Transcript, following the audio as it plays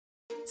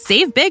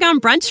Save big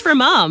on brunch for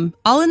mom,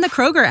 all in the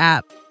Kroger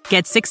app.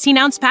 Get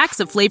 16-ounce packs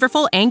of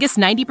flavorful Angus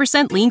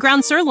 90% lean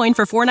ground sirloin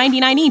for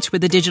 $4.99 each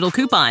with a digital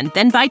coupon.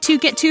 Then buy 2,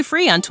 get 2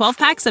 free on 12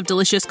 packs of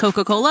delicious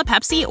Coca-Cola,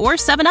 Pepsi, or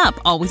 7-Up,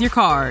 all with your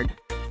card.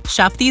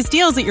 Shop these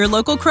deals at your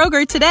local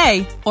Kroger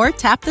today, or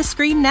tap the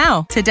screen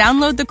now to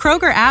download the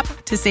Kroger app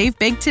to save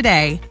big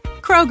today.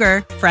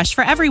 Kroger, fresh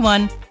for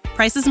everyone.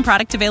 Prices and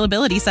product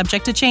availability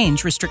subject to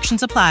change.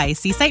 Restrictions apply.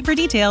 See site for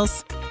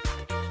details.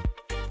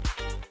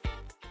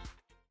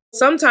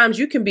 Sometimes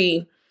you can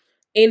be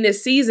in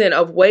this season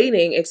of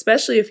waiting,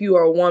 especially if you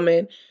are a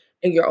woman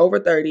and you're over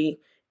 30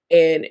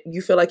 and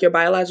you feel like your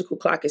biological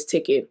clock is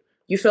ticking.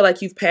 You feel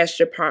like you've passed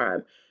your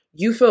prime.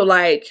 You feel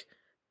like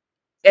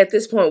at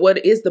this point,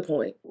 what is the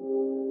point?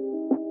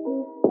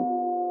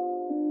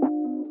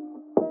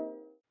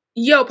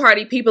 Yo,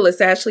 party people,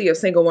 it's Ashley of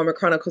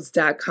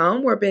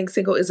SingleWomanChronicles.com, where being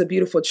single is a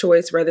beautiful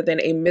choice rather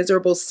than a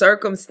miserable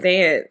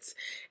circumstance.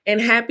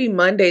 And happy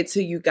Monday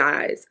to you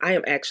guys. I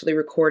am actually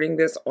recording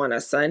this on a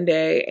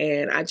Sunday,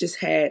 and I just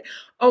had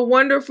a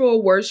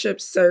wonderful worship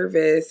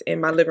service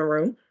in my living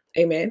room.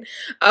 Amen.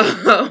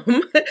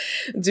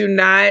 Do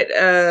not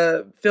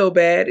feel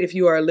bad if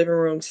you are a living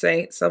room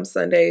saint some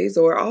Sundays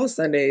or all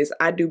Sundays.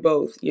 I do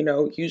both. You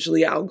know,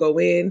 usually I'll go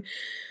in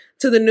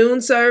to the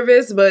noon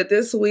service, but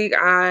this week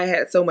I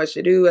had so much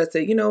to do. I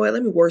said, you know what,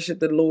 let me worship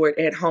the Lord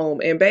at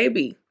home. And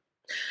baby,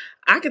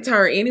 I can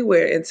turn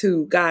anywhere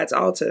into God's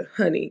altar,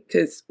 honey,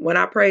 because when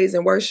I praise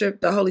and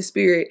worship, the Holy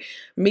Spirit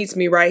meets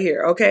me right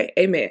here. Okay.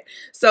 Amen.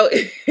 So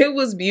it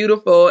was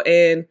beautiful,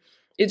 and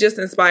it just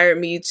inspired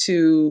me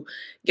to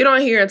get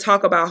on here and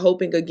talk about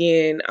hoping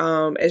again.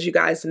 As you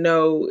guys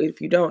know,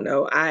 if you don't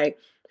know, I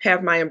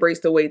have my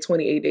Embrace the Way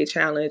 28-day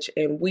challenge,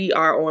 and we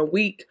are on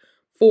week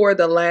 4,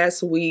 the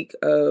last week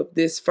of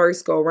this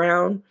first go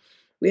round.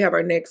 We have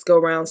our next go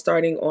round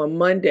starting on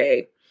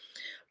Monday.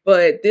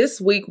 But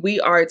this week we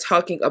are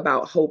talking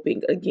about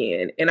hoping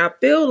again. And I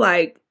feel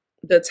like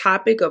the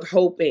topic of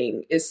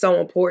hoping is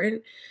so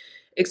important,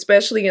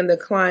 especially in the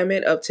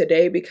climate of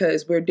today,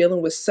 because we're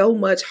dealing with so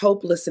much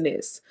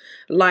hopelessness.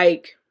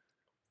 Like,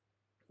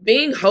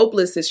 being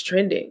hopeless is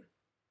trending.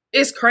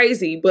 It's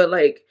crazy, but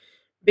like,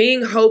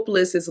 being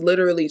hopeless is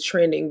literally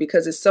trending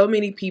because there's so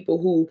many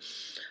people who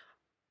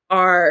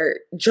are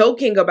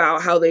joking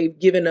about how they've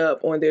given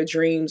up on their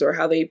dreams or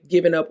how they've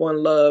given up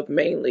on love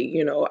mainly,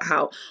 you know,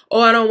 how, oh,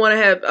 I don't want to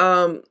have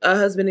a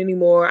husband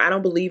anymore. I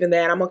don't believe in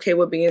that. I'm okay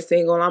with being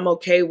single. I'm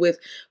okay with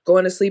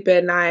going to sleep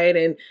at night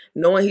and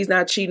knowing he's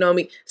not cheating on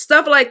me.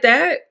 Stuff like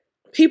that.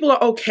 People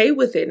are okay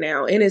with it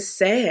now, and it's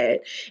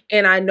sad.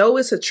 And I know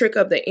it's a trick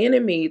of the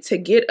enemy to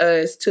get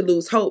us to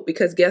lose hope,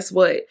 because guess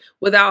what?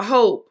 Without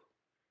hope,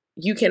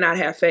 you cannot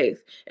have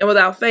faith. And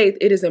without faith,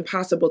 it is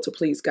impossible to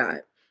please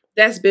God.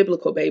 That's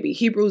biblical, baby.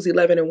 Hebrews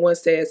 11:1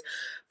 says,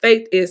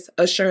 faith is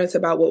assurance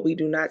about what we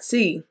do not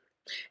see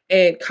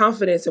and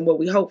confidence in what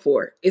we hope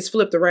for. It's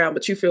flipped around,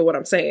 but you feel what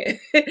I'm saying.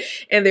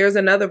 And there's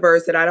another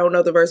verse that I don't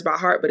know the verse by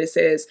heart, but it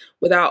says,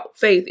 without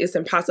faith, it's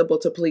impossible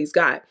to please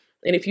God.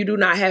 And if you do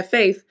not have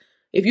faith,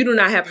 if you do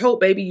not have hope,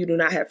 baby, you do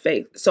not have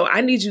faith. So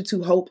I need you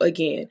to hope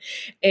again.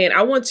 And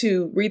I want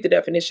to read the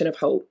definition of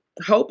hope.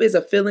 Hope is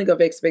a feeling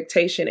of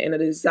expectation and a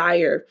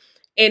desire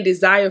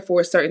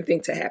for a certain thing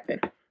to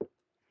happen.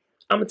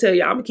 I'm going to tell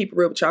y'all, I'm going to keep it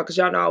real with y'all because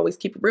y'all know I always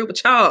keep it real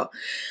with y'all.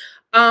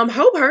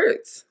 Hope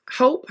hurts.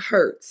 Hope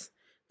hurts.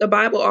 The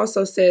Bible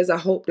also says a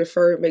hope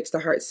deferred makes the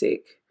heart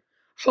sick.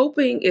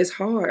 Hoping is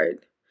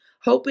hard.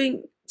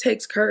 Hoping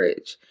takes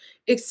courage,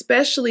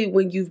 especially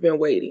when you've been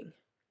waiting,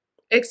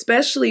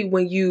 especially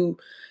when you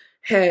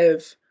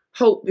have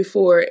hoped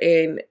before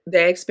and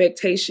the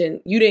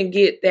expectation, you didn't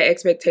get that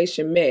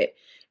expectation met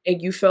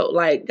and you felt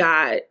like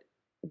God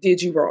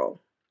did you wrong.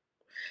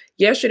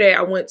 Yesterday,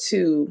 I went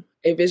to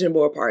a vision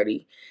board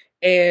party,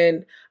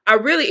 and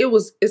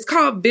it's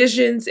called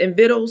Visions and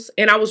Vittles.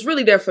 And I was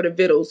really there for the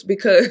vittles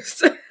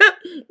because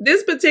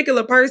this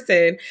particular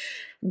person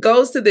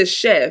goes to this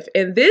chef,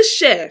 and this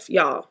chef,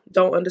 y'all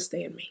don't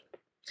understand me.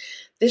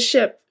 This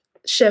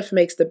chef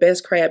makes the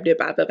best crab dip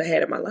I've ever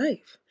had in my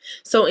life.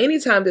 So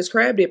anytime this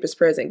crab dip is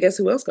present, guess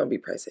who else going to be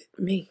present?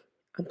 Me.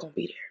 I'm going to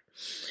be there.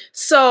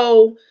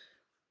 So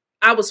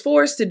I was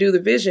forced to do the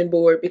vision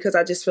board because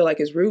I just feel like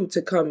it's rude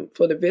to come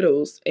for the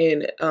vittles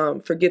and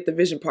forget the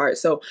vision part.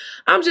 So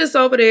I'm just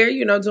over there,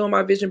 doing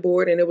my vision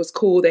board, and it was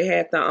cool. They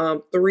had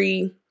the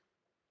 3,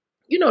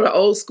 the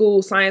old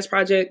school science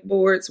project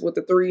boards with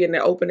the 3 and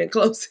the open and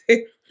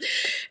closing.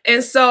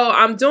 And so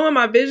I'm doing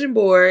my vision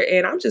board,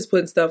 and I'm just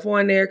putting stuff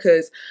on there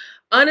because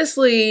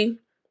honestly,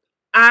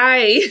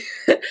 I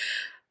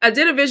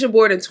did a vision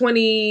board in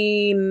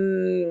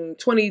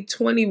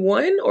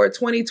 2021 or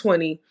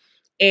 2020.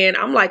 And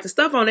I'm like, the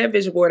stuff on that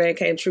vision board ain't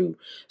came true.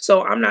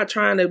 So I'm not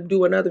trying to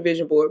do another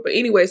vision board. But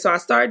anyway, so I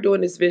started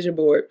doing this vision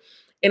board.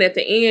 And at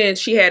the end,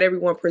 she had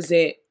everyone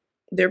present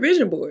their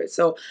vision board.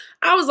 So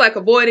I was like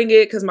avoiding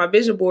it because my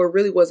vision board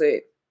really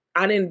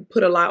I didn't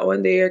put a lot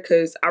on there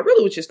because I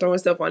really was just throwing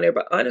stuff on there.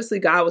 But honestly,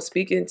 God was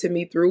speaking to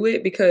me through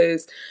it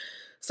because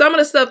some of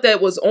the stuff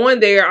that was on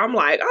there, I'm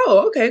like,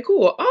 oh, okay,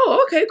 cool.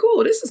 Oh, okay,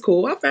 cool. This is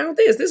cool. I found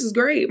this. This is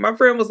great. My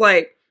friend was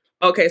like,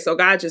 okay, so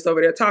God just over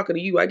there talking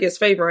to you. I guess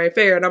favor ain't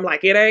fair. And I'm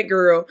like, it ain't,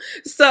 girl.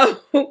 So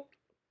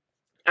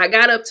I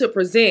got up to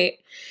present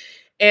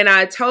and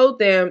I told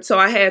them, so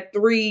I had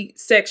 3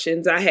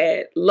 sections. I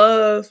had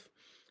love,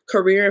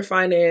 career and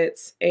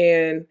finance,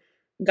 and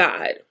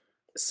God.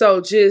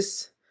 So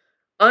just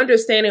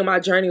understanding my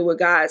journey with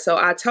God. So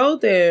I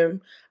told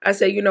them, I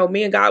said,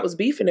 me and God was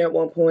beefing at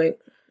one point,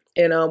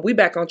 and we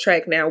back on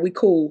track now. We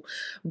cool.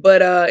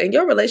 But in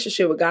your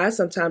relationship with God,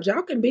 sometimes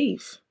y'all can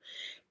beef.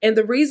 And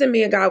the reason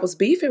me and God was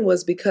beefing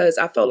was because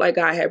I felt like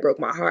God had broke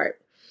my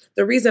heart.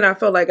 The reason I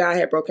felt like God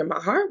had broken my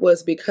heart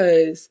was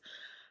because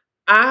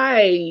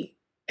I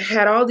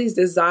had all these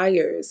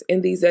desires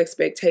and these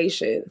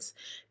expectations.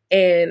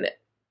 And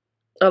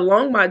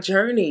along my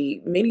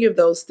journey, many of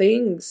those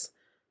things,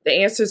 the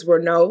answers were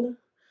no.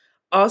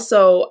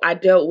 Also, I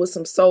dealt with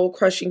some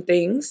soul-crushing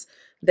things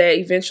that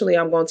eventually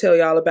I'm going to tell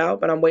y'all about,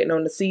 but I'm waiting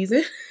on the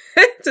season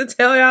to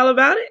tell y'all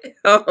about it.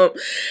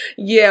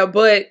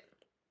 But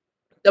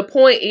the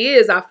point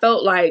is, I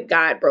felt like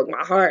God broke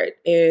my heart.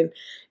 And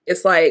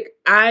it's like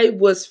I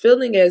was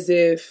feeling as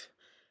if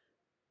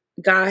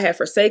God had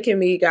forsaken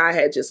me. God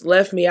had just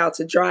left me out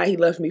to dry. He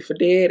left me for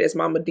dead, as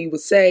Mama D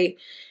would say.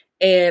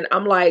 And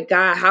I'm like,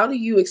 God, how do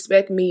you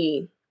expect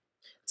me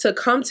to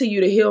come to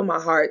you to heal my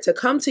heart, to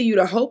come to you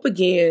to hope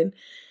again,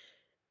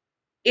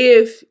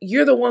 if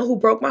you're the one who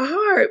broke my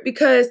heart?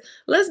 Because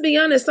let's be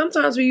honest,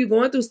 sometimes when you're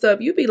going through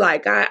stuff, you be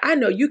like, God, I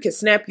know you can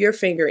snap your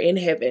finger in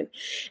heaven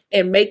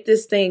and make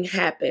this thing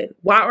happen.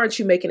 Why aren't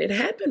you making it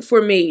happen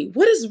for me?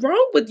 What is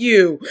wrong with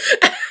you?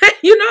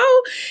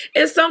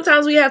 And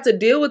sometimes we have to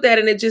deal with that,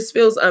 and it just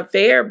feels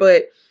unfair,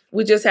 but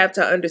we just have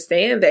to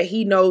understand that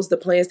he knows the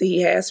plans that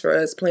he has for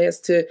us, plans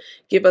to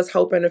give us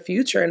hope in the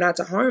future and not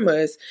to harm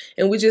us.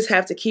 And we just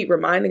have to keep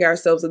reminding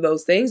ourselves of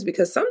those things,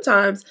 because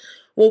sometimes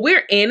when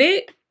we're in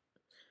it,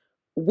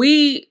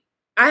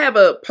 I have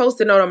a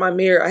Post-it note on my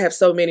mirror. I have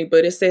so many,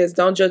 but it says,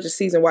 don't judge a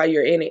season while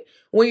you're in it.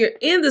 When you're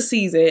in the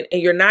season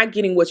and you're not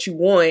getting what you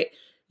want,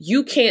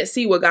 you can't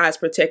see what God's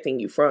protecting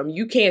you from.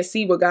 You can't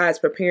see what God's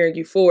preparing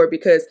you for,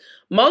 because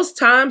most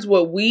times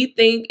what we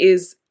think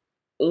is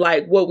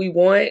like what we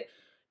want,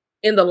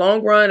 in the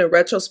long run, in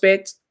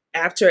retrospect,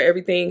 after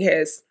everything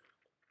has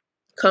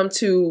come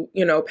to,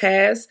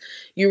 pass,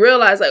 you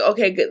realize like,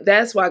 okay,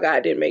 that's why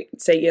God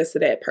didn't say yes to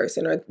that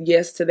person, or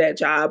yes to that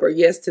job, or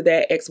yes to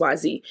that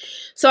XYZ.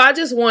 So I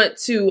just want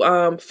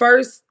to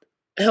first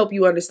help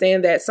you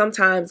understand that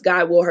sometimes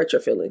God will hurt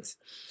your feelings.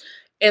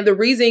 And the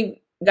reason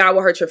God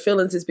will hurt your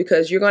feelings is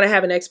because you're going to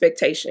have an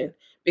expectation,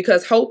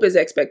 because hope is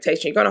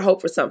expectation. You're going to hope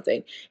for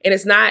something. And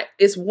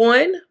it's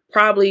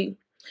probably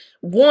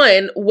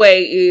one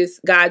way is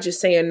God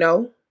just saying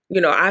no.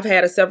 I've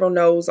had several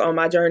no's on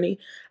my journey.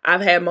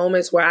 I've had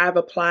moments where I've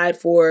applied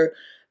for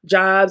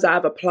jobs.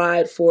 I've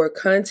applied for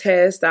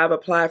contests. I've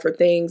applied for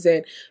things.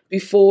 And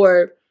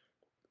before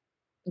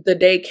the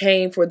day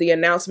came for the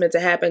announcement to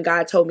happen,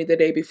 God told me the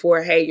day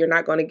before, hey, you're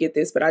not going to get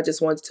this, but I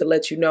just wanted to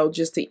let you know,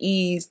 just to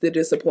ease the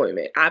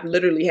disappointment. I've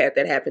literally had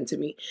that happen to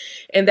me.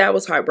 And that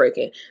was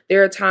heartbreaking.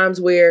 There are times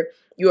where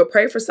you will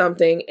pray for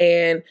something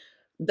and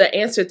the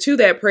answer to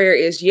that prayer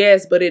is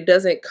yes, but it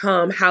doesn't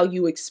come how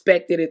you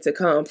expected it to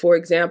come. For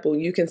example,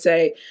 you can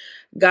say,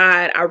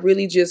 God, I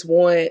really just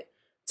want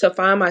to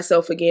find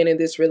myself again in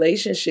this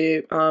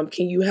relationship.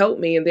 Can you help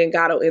me? And then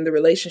God will end the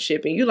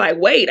relationship. And you're like,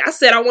 wait, I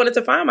said I wanted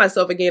to find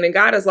myself again. And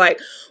God is like,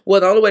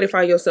 well, the only way to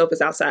find yourself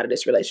is outside of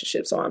this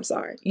relationship. So I'm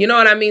sorry. You know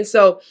what I mean?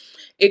 So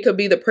it could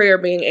be the prayer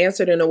being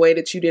answered in a way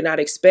that you did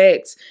not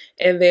expect.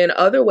 And then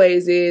other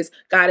ways is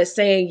God is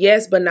saying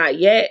yes, but not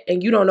yet.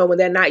 And you don't know when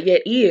that not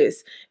yet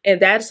is.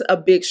 And that's a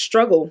big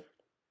struggle.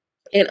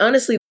 And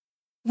honestly,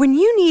 when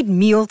you need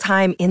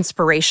mealtime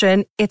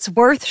inspiration, it's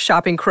worth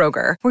shopping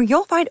Kroger, where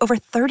you'll find over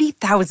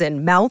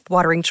 30,000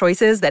 mouth-watering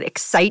choices that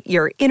excite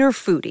your inner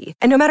foodie.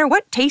 And no matter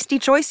what tasty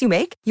choice you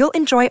make, you'll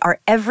enjoy our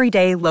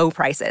everyday low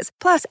prices,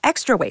 plus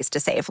extra ways to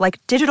save,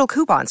 like digital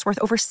coupons worth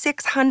over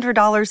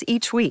 $600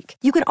 each week.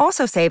 You can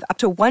also save up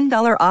to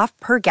 $1 off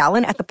per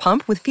gallon at the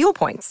pump with fuel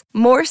points.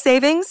 More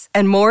savings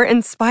and more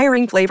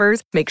inspiring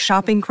flavors make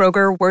shopping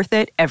Kroger worth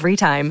it every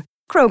time.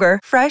 Kroger,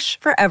 fresh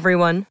for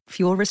everyone.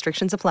 Fuel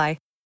restrictions apply.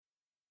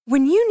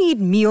 When you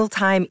need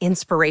mealtime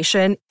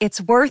inspiration,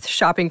 it's worth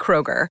shopping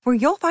Kroger, where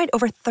you'll find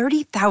over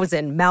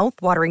 30,000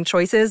 mouth-watering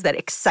choices that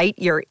excite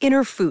your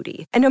inner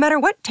foodie. And no matter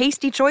what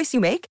tasty choice you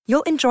make,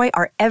 you'll enjoy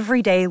our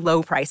everyday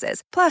low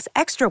prices, plus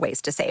extra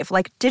ways to save,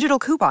 like digital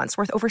coupons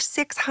worth over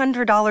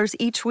 $600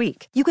 each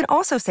week. You can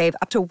also save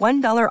up to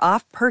 $1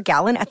 off per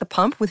gallon at the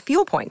pump with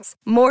fuel points.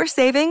 More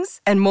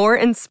savings and more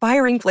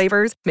inspiring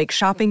flavors make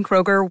shopping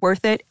Kroger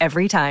worth it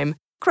every time.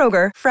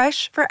 Kroger,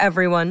 fresh for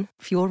everyone.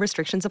 Fuel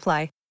restrictions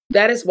apply.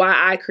 That is why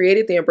I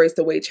created the Embrace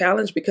the Weight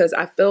Challenge, because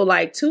I feel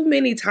like too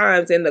many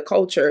times in the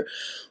culture,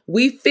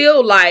 we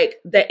feel like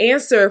the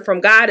answer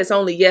from God is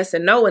only yes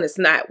and no, and it's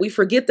not. We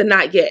forget the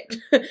not yet.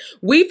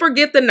 We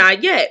forget the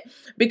not yet.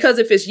 Because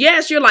if it's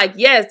yes, you're like,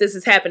 yes, this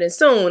is happening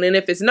soon. And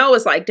if it's no,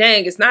 it's like,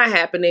 dang, it's not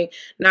happening.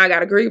 Now I got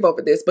to grieve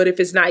over this. But if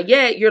it's not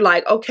yet, you're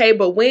like, okay,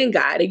 but when,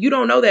 God? And you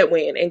don't know that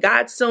when. And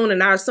God's soon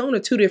and our soon are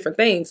two different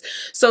things.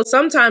 So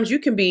sometimes you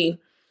can be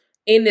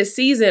in this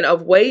season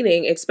of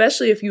waiting,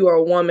 especially if you are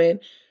a woman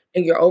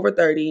and you're over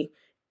 30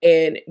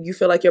 and you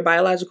feel like your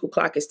biological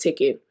clock is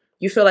ticking.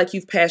 You feel like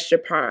you've passed your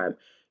prime.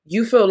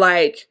 You feel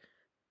like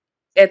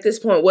at this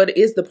point, what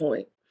is the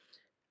point?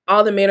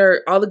 All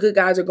the good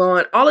guys are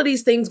gone. All of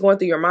these things going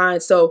through your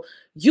mind. So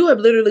you have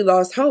literally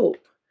lost hope.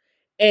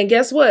 And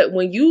guess what?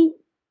 When you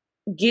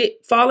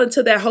fall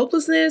into that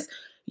hopelessness,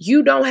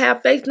 you don't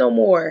have faith no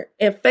more.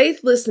 And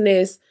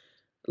faithlessness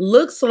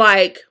looks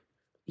like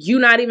you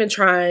not even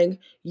trying,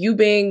 you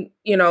being,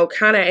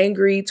 kind of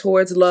angry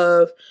towards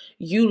love,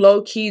 you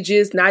low key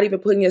just not even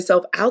putting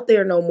yourself out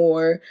there no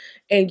more,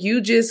 and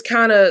you just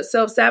kind of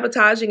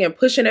self-sabotaging and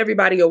pushing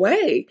everybody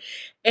away.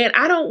 And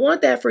I don't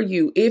want that for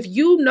you. If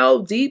you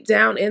know deep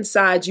down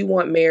inside you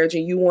want marriage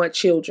and you want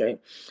children,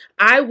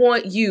 I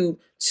want you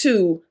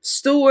to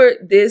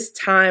steward this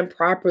time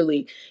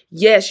properly.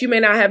 Yes, you may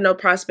not have no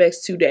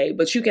prospects today,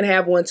 but you can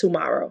have one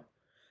tomorrow.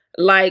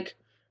 Like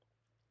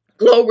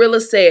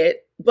Glorilla said,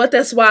 but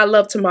that's why I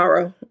love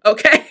tomorrow.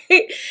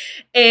 Okay.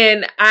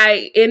 And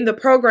in the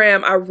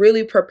program, I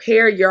really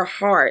prepare your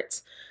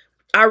heart.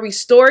 I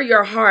restore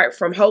your heart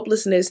from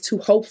hopelessness to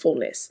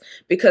hopefulness,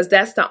 because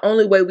that's the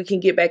only way we can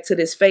get back to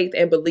this faith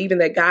and believing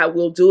that God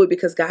will do it,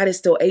 because God is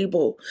still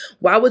able.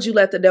 Why would you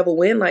let the devil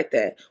win like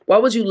that? Why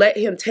would you let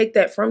him take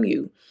that from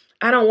you?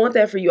 I don't want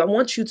that for you. I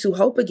want you to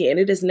hope again.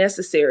 It is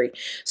necessary.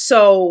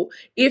 So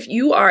if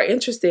you are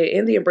interested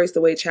in the Embrace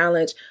the Weight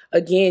Challenge,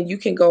 again, you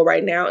can go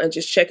right now and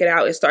just check it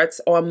out. It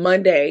starts on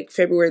Monday,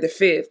 February the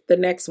 5th, the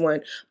next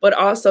one. But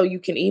also you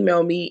can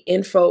email me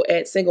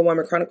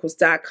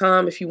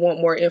info@singlewomanchronicles.com if you want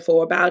more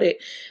info about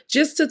it,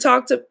 just to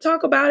talk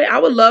about it. I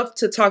would love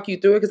to talk you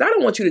through it, because I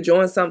don't want you to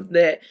join something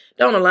that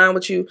don't align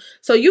with you.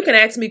 So you can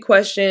ask me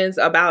questions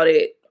about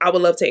it. I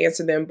would love to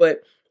answer them.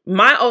 But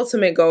my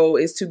ultimate goal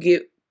is to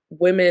get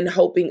women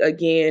hoping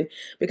again,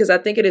 because I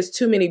think it is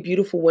too many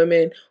beautiful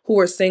women who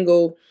are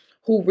single,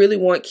 who really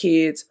want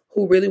kids,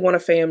 who really want a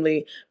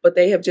family, but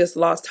they have just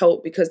lost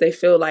hope because they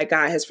feel like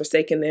God has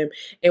forsaken them.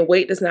 And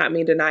wait does not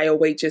mean denial.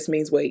 Wait just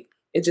means wait.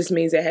 It just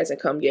means it hasn't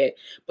come yet.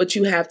 But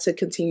you have to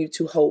continue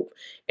to hope.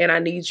 And I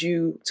need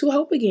you to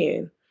hope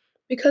again,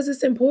 because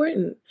it's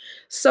important.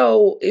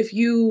 So if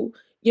you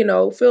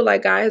feel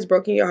like God has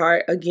broken your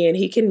heart, again,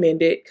 he can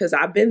mend it, because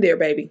I've been there,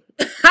 baby.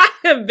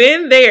 I have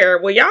been there.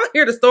 When y'all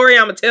hear the story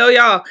I'm going to tell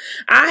y'all,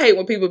 I hate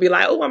when people be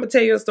like, oh, I'm going to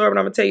tell you a story, but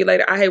I'm going to tell you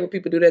later. I hate when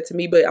people do that to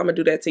me, but I'm going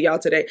to do that to y'all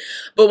today.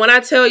 But when I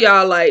tell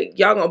y'all, like,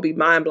 y'all going to be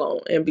mind blown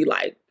and be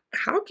like,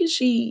 how can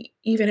she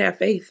even have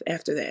faith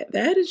after that?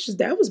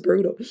 That was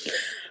brutal.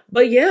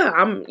 But yeah,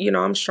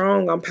 I'm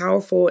strong, I'm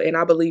powerful, and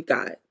I believe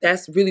God.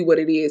 That's really what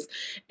it is.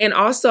 And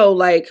also,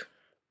 like,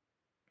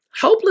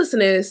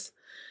 hopelessness,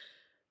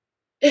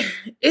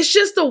 it's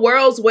just the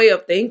world's way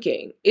of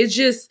thinking. It's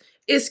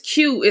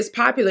cute. It's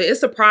popular.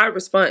 It's a pride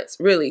response,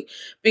 really,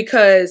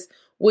 because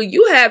when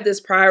you have this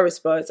pride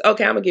response,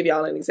 okay, I'm going to give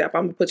y'all an example.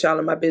 I'm going to put y'all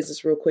in my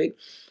business real quick.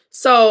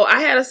 So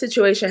I had a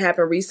situation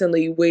happen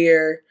recently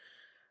where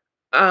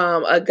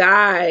a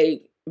guy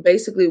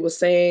basically was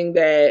saying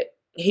that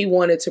he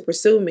wanted to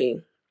pursue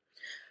me,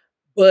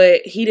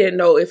 but he didn't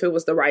know if it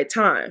was the right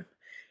time.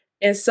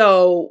 And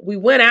so we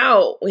went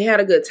out, we had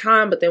a good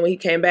time, but then when he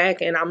came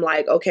back and I'm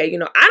like, okay,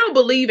 I don't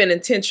believe in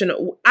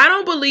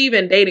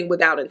dating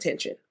without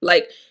intention.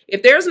 Like,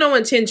 if there's no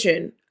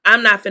intention,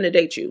 I'm not finna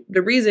date you.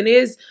 The reason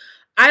is,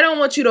 I don't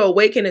want you to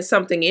awaken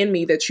something in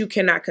me that you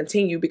cannot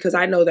continue, because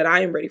I know that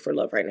I am ready for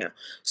love right now.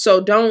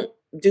 So don't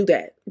do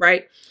that,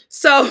 right?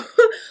 So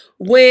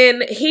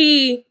when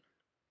he,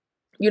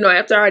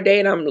 after our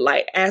date, I'm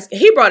like asking,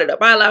 he brought it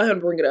up. I allowed him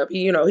to bring it up.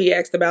 He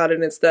asked about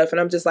it and stuff.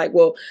 And I'm just like,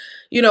 well,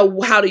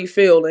 how do you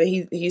feel?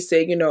 And he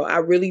said, I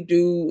really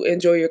do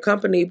enjoy your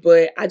company,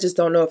 but I just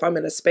don't know if I'm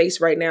in a space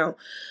right now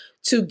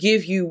to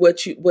give you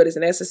what is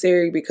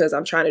necessary, because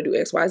I'm trying to do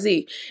X, Y,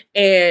 Z.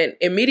 And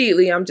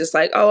immediately I'm just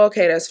like, oh,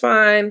 okay, that's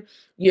fine.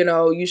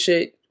 You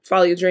should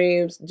follow your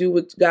dreams, do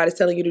what God is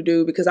telling you to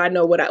do, because I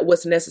know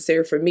what's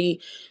necessary for me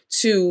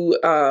to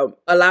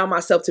allow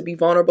myself to be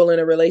vulnerable in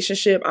a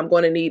relationship. I'm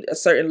going to need a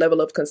certain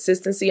level of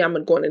consistency.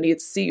 I'm going to need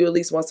to see you at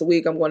least once a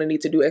week. I'm going to need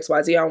to do X,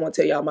 Y, Z. I don't want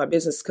to tell y'all my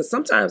business, because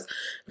sometimes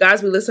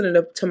guys be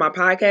listening to my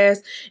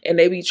podcast and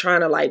they be trying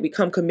to like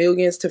become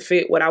chameleons to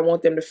fit what I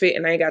want them to fit,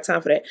 and I ain't got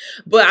time for that.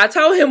 But I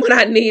told him what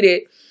I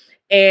needed,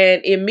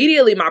 and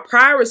immediately my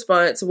prior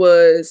response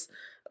was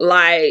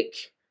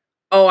like,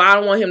 oh, I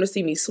don't want him to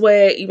see me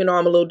sweat, even though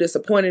I'm a little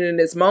disappointed in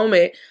this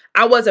moment.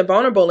 I wasn't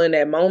vulnerable in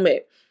that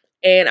moment.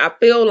 And I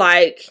feel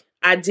like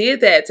I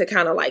did that to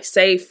kind of like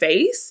save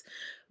face.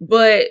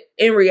 But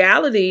in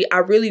reality, I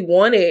really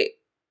wanted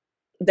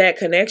that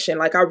connection.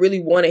 Like, I really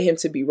wanted him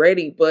to be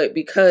ready, but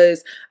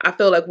because I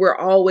feel like we're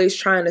always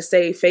trying to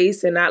save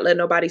face and not let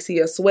nobody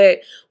see us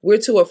sweat, we're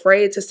too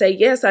afraid to say,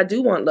 yes, I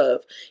do want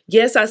love.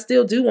 Yes, I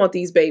still do want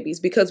these babies,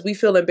 because we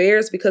feel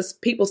embarrassed because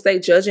people stay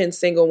judging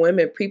single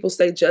women. People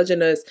stay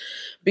judging us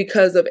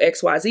because of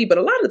XYZ, but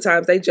a lot of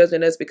times they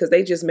judging us because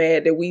they just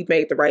mad that we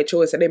made the right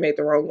choice and they made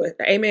the wrong one.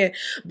 Amen.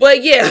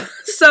 But yeah,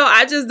 so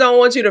I just don't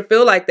want you to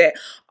feel like that.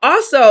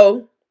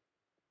 Also,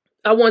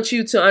 I want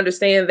you to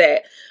understand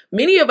that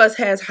many of us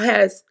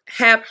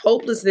have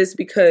hopelessness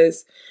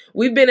because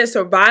we've been in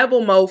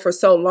survival mode for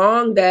so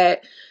long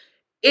that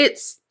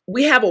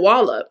we have a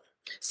wall up.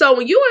 So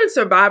when you are in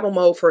survival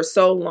mode for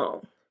so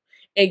long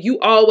and you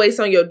always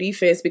on your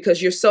defense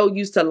because you're so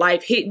used to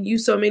life hitting you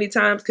so many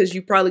times because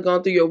you've probably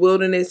gone through your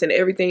wilderness and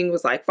everything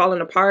was like falling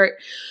apart,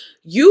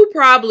 you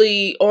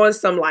probably on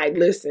some like,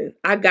 listen,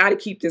 I got to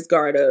keep this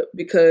guard up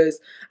because,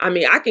 I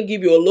mean, I can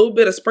give you a little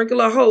bit of sprinkle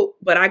of hope,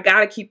 but I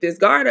got to keep this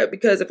guard up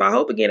because if I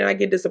hope again and I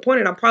get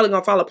disappointed, I'm probably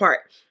going to fall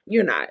apart.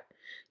 You're not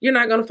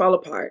going to fall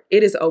apart.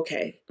 It is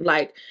okay.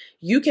 Like,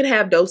 you can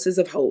have doses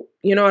of hope.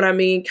 You know what I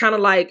mean? Kind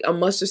of like a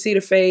mustard seed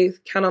of faith,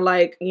 kind of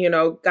like,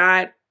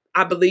 God,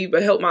 I believe,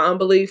 but help my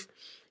unbelief.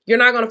 You're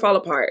not going to fall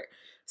apart.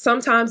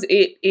 Sometimes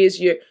it is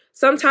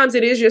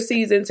your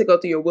season to go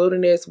through your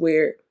wilderness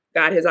where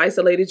God has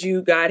isolated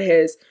you. God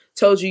has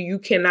told you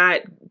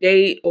cannot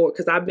date, or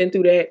because I've been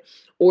through that,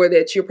 or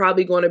that you're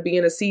probably going to be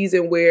in a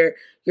season where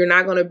you're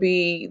not going to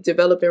be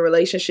developing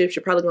relationships.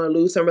 You're probably going to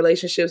lose some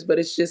relationships, but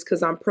it's just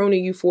because I'm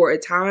pruning you for a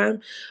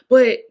time.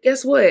 But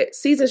guess what?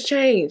 Seasons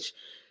change.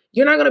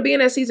 You're not going to be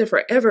in that season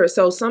forever.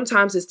 So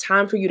sometimes it's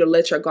time for you to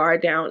let your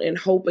guard down and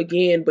hope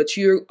again. But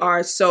you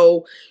are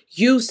so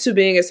used to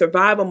being in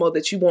survival mode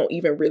that you won't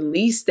even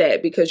release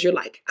that because you're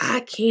like,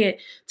 I can't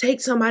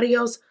take somebody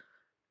else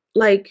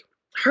like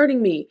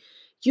hurting me.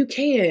 You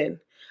can.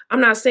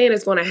 I'm not saying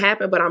it's going to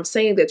happen, but I'm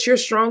saying that you're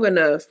strong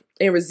enough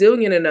and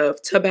resilient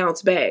enough to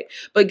bounce back.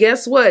 But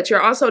guess what?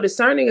 You're also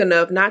discerning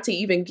enough not to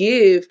even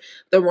give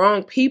the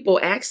wrong people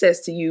access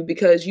to you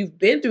because you've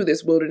been through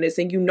this wilderness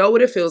and you know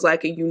what it feels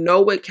like and you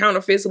know what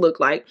counterfeits look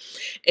like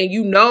and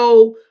you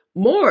know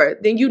more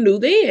than you knew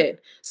then.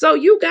 So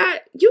you can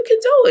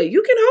do it.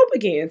 You can hope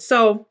again.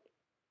 So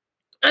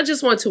I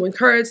just want to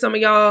encourage some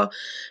of y'all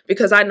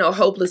because I know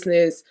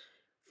hopelessness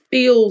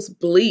feels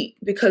bleak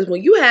because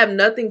when you have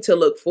nothing to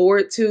look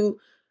forward to,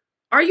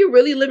 are you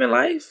really living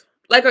life?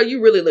 Like, are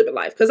you really living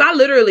life? Because I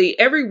literally,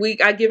 every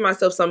week, I give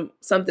myself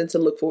something to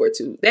look forward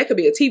to. That could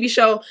be a TV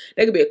show.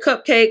 That could be a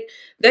cupcake.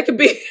 That could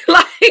be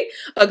like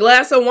a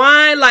glass of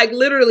wine. Like,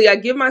 literally, I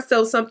give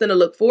myself something to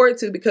look forward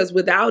to because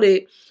without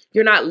it,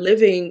 you're not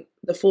living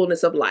the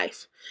fullness of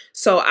life.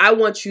 So I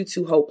want you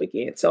to hope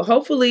again. So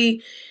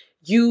hopefully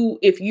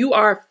if you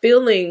are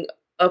feeling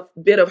a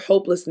bit of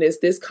hopelessness,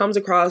 this comes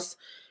across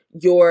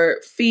your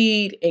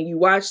feed and you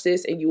watch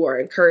this and you are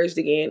encouraged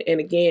again. And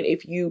again,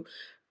 if you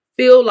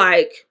feel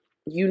like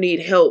you need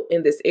help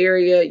in this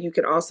area, you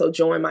can also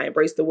join my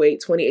Embrace the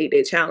Wait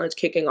 28-day challenge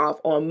kicking off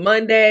on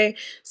Monday.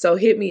 So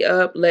hit me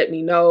up, let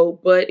me know.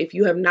 But if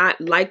you have not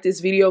liked this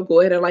video, go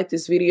ahead and like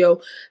this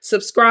video.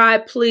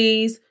 Subscribe,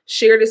 please.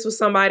 Share this with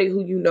somebody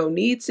who you know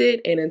needs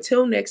it. And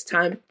until next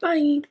time,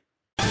 bye.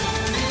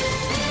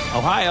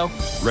 Ohio,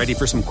 ready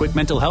for some quick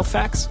mental health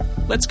facts?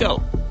 Let's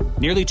go.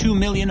 Nearly 2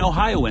 million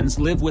Ohioans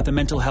live with a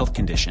mental health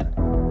condition.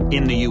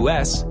 In the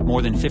U.S.,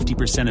 more than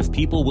 50% of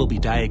people will be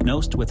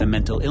diagnosed with a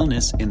mental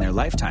illness in their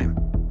lifetime.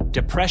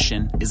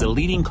 Depression is a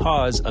leading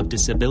cause of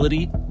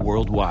disability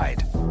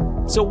worldwide.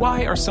 So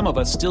why are some of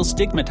us still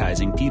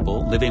stigmatizing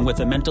people living with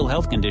a mental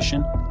health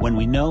condition when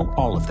we know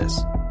all of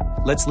this?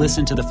 Let's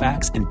listen to the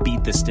facts and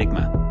beat the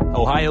stigma.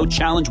 Ohio,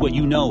 challenge what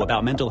you know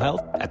about mental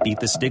health at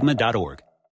beatthestigma.org.